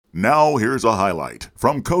Now here's a highlight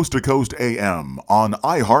from Coast to Coast AM on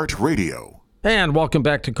iHeartRadio. And welcome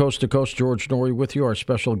back to Coast. George Noory with you. Our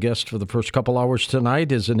special guest for the first couple hours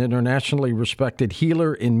tonight is an internationally respected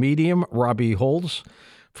healer in medium, Robbie Holz,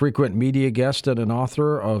 frequent media guest and an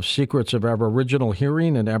author of Secrets of Aboriginal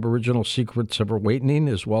Hearing and Aboriginal Secrets of Awakening,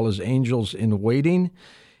 as well as Angels in Waiting.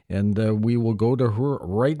 And we will go to her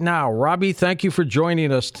right now. Robbie, thank you for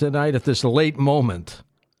joining us tonight at this late moment.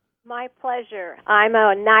 My pleasure. I'm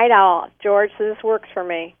a night owl, George, so this works for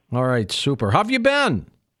me. All right, super. How have you been?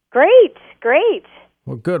 Great.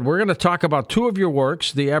 Well, good. We're going to talk about two of your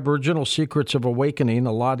works, The Aboriginal Secrets of Awakening,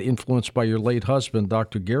 a lot influenced by your late husband,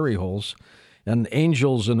 Dr. Gary Holz, and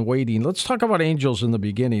Angels in Waiting. Let's talk about Angels in the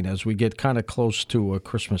beginning as we get kind of close to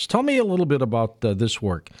Christmas. Tell me a little bit about this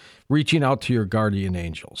work, reaching out to your guardian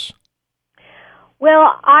angels.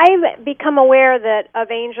 Well, I've become aware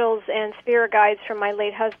of angels and spirit guides from my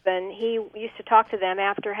late husband. He used to talk to them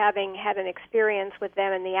after having had an experience with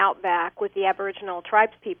them in the outback with the Aboriginal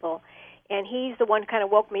tribes people. And he's the one who kind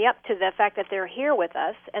of woke me up to the fact that they're here with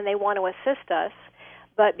us and they want to assist us.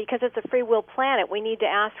 But because it's a free will planet, we need to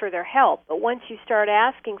ask for their help. But once you start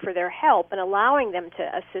asking for their help and allowing them to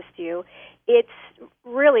assist you, it's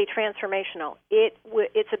really transformational.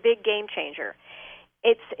 It's a big game changer.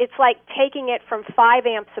 It's like taking it from 5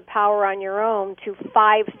 amps of power on your own to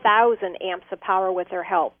 5,000 amps of power with their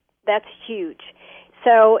help. That's huge.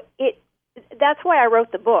 So that's why I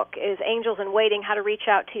wrote the book, is Angels in Waiting, How to Reach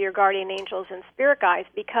Out to Your Guardian Angels and Spirit Guides,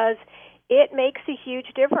 because it makes a huge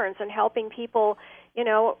difference in helping people,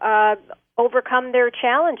 overcome their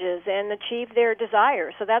challenges and achieve their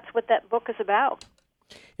desires. So that's what that book is about.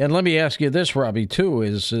 And let me ask you this, Robbie, too,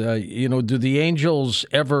 is, do the angels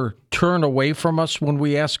ever turn away from us when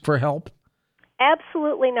we ask for help?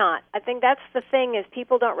 Absolutely not. I think that's the thing, is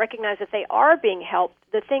people don't recognize that they are being helped.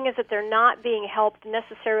 The thing is that they're not being helped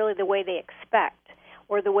necessarily the way they expect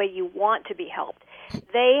or the way you want to be helped.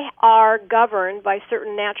 They are governed by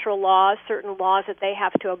certain natural laws, certain laws that they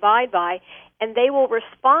have to abide by, and they will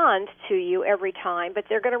respond to you every time, but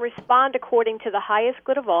they're going to respond according to the highest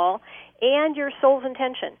good of all and your soul's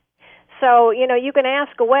intention. So, you can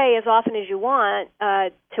ask away as often as you want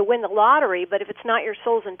to win the lottery, but if it's not your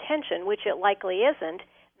soul's intention, which it likely isn't,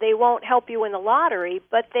 they won't help you win the lottery,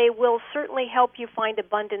 but they will certainly help you find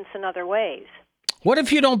abundance in other ways. What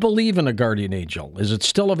if you don't believe in a guardian angel? Is it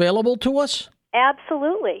still available to us?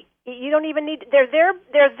 Absolutely. You don't even need. They're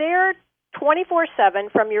there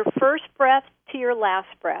 24/7 from your first breath to your last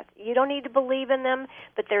breath. You don't need to believe in them,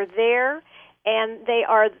 but they're there. And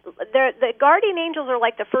the guardian angels are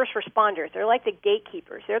like the first responders. They're like the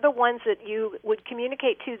gatekeepers. They're the ones that you would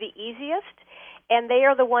communicate to the easiest, and they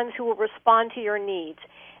are the ones who will respond to your needs.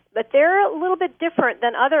 But they're a little bit different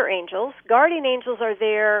than other angels. Guardian angels are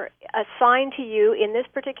there assigned to you in this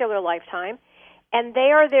particular lifetime, and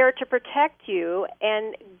they are there to protect you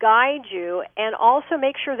and guide you and also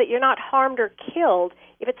make sure that you're not harmed or killed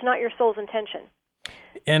if it's not your soul's intention.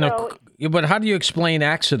 And but how do you explain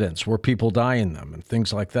accidents where people die in them and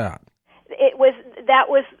things like that? That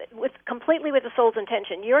was completely with the soul's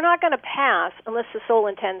intention. You're not going to pass unless the soul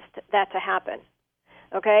intends that to happen.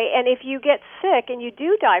 Okay? And if you get sick and you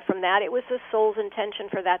do die from that, it was the soul's intention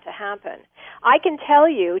for that to happen. I can tell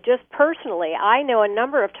you, just personally, I know a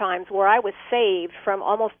number of times where I was saved from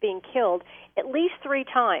almost being killed, at least 3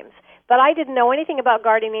 times. But I didn't know anything about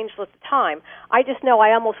guardian angels at the time. I just know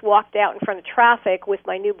I almost walked out in front of traffic with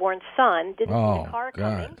my newborn son, didn't see the car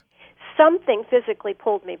coming. Something physically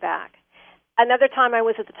pulled me back. Another time I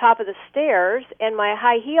was at the top of the stairs, and my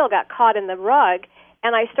high heel got caught in the rug,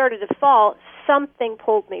 and I started to fall. Something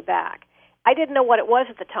pulled me back. I didn't know what it was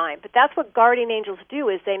at the time, but that's what guardian angels do,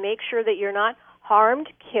 is they make sure that you're not harmed,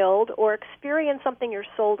 killed, or experience something your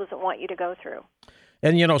soul doesn't want you to go through.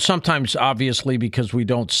 And, sometimes, obviously, because we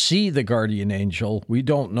don't see the guardian angel, we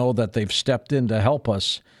don't know that they've stepped in to help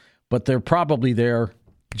us, but they're probably there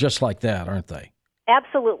just like that, aren't they?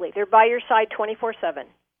 Absolutely. They're by your side 24/7.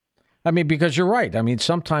 I mean, because you're right. I mean,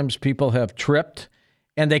 sometimes people have tripped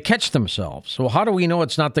and they catch themselves. So how do we know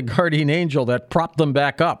it's not the guardian angel that propped them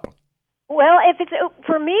back up? Well,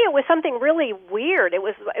 for me, it was something really weird. It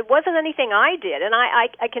wasn't anything I did, and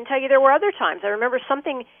I can tell you there were other times. I remember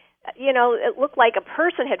something. It looked like a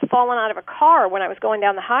person had fallen out of a car when I was going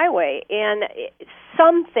down the highway, and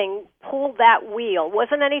something pulled that wheel.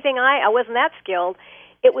 Wasn't anything I wasn't that skilled.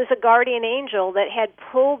 It was a guardian angel that had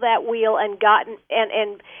pulled that wheel and gotten,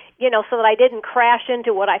 and so that I didn't crash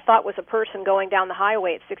into what I thought was a person going down the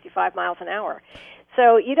highway at 65 miles an hour.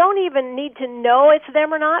 So you don't even need to know it's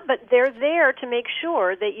them or not, but they're there to make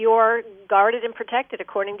sure that you're guarded and protected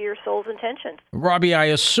according to your soul's intentions. Robbie, I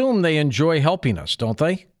assume they enjoy helping us, don't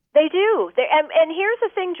they? They do. And here's the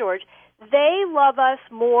thing, George. They love us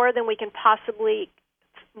more than we can possibly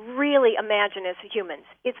really imagine as humans.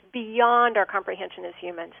 It's beyond our comprehension as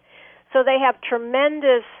humans. So they have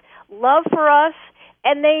tremendous love for us,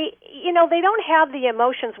 and they don't have the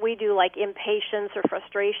emotions we do, like impatience or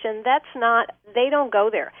frustration. They don't go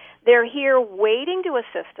there. They're here waiting to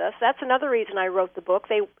assist us. That's another reason I wrote the book.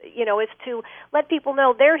 Is to let people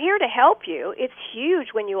know they're here to help you. It's huge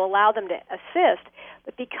when you allow them to assist,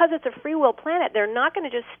 but because it's a free will planet, they're not going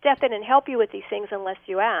to just step in and help you with these things unless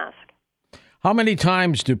you ask. How many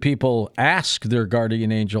times do people ask their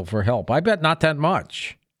guardian angel for help? I bet not that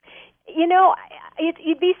much.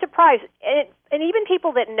 You'd be surprised. And even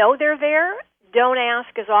people that know they're there don't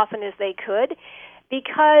ask as often as they could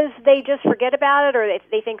because they just forget about it, or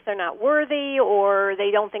they think they're not worthy, or they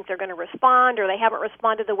don't think they're going to respond, or they haven't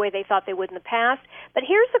responded the way they thought they would in the past. But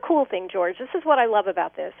here's the cool thing, George. This is what I love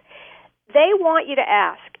about this. They want you to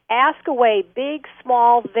ask. Ask away, big,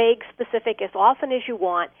 small, vague, specific, as often as you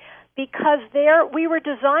want, because we were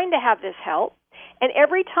designed to have this help. And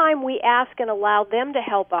every time we ask and allow them to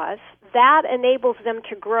help us, that enables them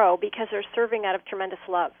to grow because they're serving out of tremendous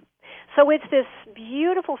love. So it's this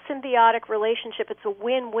beautiful symbiotic relationship. It's a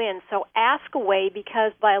win-win. So ask away,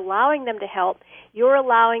 because by allowing them to help, you're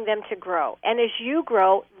allowing them to grow. And as you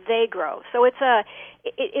grow, they grow. So it's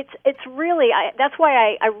really, that's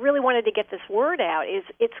why I really wanted to get this word out, is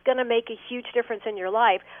it's going to make a huge difference in your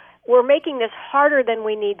life. We're making this harder than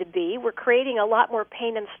we need to be. We're creating a lot more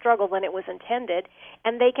pain and struggle than it was intended,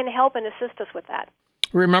 and they can help and assist us with that.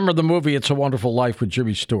 Remember the movie It's a Wonderful Life with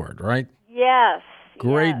Jimmy Stewart, right? Yes.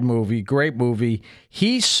 Great movie.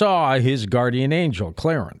 He saw his guardian angel,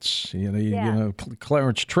 Clarence.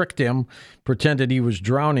 Clarence tricked him, pretended he was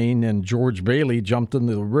drowning, and George Bailey jumped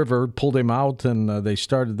into the river, pulled him out, and they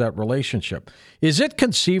started that relationship. Is it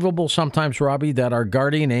conceivable sometimes, Robbie, that our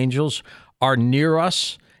guardian angels are near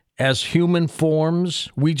us as human forms?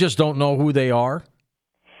 We just don't know who they are?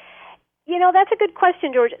 That's a good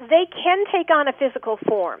question, George. They can take on a physical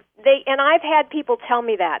form. And I've had people tell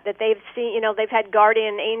me that they've seen, they've had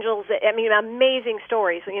guardian angels. Amazing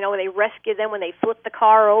stories. When they rescued them when they flipped the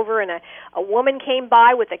car over, and a woman came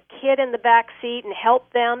by with a kid in the back seat and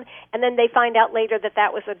helped them, and then they find out later that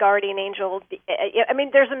was a guardian angel.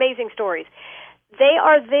 There's amazing stories. They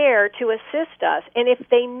are there to assist us, and if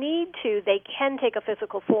they need to, they can take a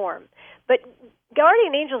physical form. But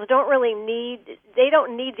guardian angels don't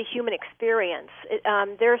need the human experience.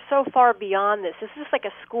 They're so far beyond this. This is like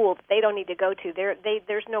a school that they don't need to go to.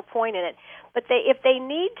 There's no point in it. But if they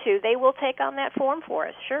need to, they will take on that form for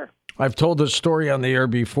us, sure. I've told this story on the air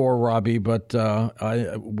before, Robbie, but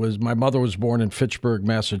my mother was born in Fitchburg,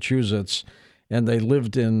 Massachusetts, and they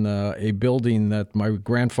lived in a building that my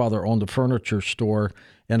grandfather owned a furniture store,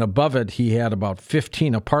 and above it he had about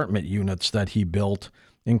 15 apartment units that he built,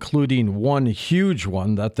 including one huge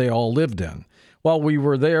one that they all lived in. Well, we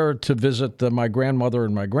were there to visit my grandmother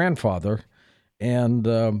and my grandfather, and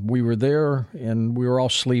we were there, and we were all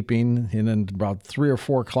sleeping, and then about 3 or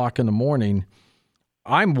 4 o'clock in the morning,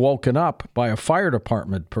 I'm woken up by a fire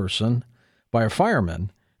department person, by a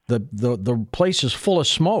fireman. The place is full of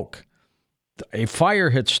smoke. A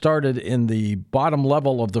fire had started in the bottom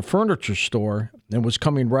level of the furniture store and was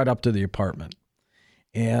coming right up to the apartment.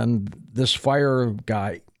 And this fire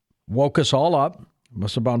guy woke us all up,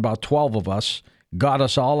 must have been about 12 of us, got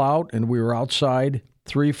us all out, and we were outside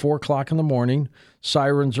 3, 4 o'clock in the morning.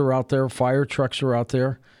 Sirens are out there, fire trucks are out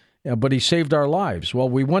there, but he saved our lives. Well,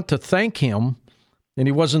 we went to thank him, and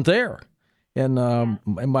he wasn't there. And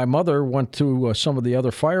my mother went to some of the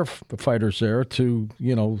other firefighters there to,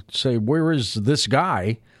 say, where is this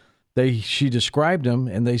guy? She described him,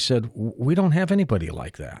 and they said, we don't have anybody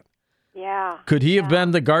like that. Yeah. Could he have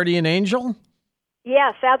been the guardian angel?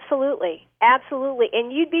 Yes, absolutely. Absolutely.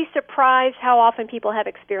 And you'd be surprised how often people have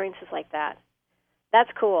experiences like that. That's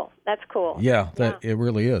cool. Yeah, it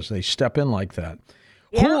really is. They step in like that.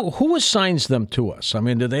 Yeah. Who assigns them to us?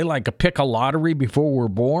 Do they pick a lottery before we're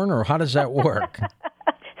born, or how does that work?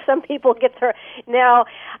 Some people get their... No,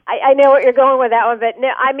 I know what you're going with that one, but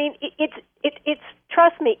no, it's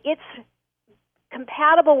trust me, it's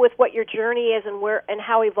compatible with what your journey is and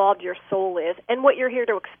how evolved your soul is and what you're here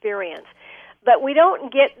to experience. But we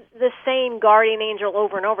don't get the same guardian angel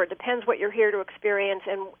over and over. It depends what you're here to experience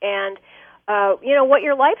and what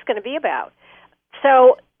your life's going to be about.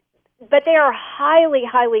 So, but they are highly,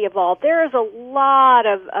 highly evolved. There is a lot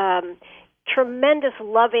of tremendous,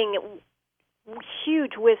 loving,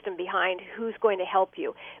 huge wisdom behind who's going to help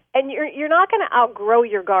you. And you're not going to outgrow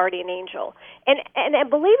your guardian angel. And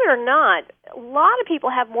believe it or not, a lot of people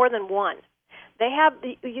have more than one. They have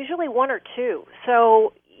usually one or two.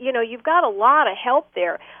 So, you've got a lot of help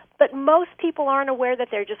there. But most people aren't aware that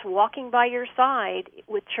they're just walking by your side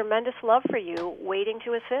with tremendous love for you, waiting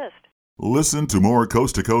to assist. Listen to more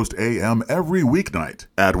Coast to Coast AM every weeknight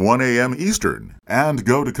at 1 a.m. Eastern, and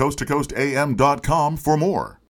go to coasttocoastam.com for more.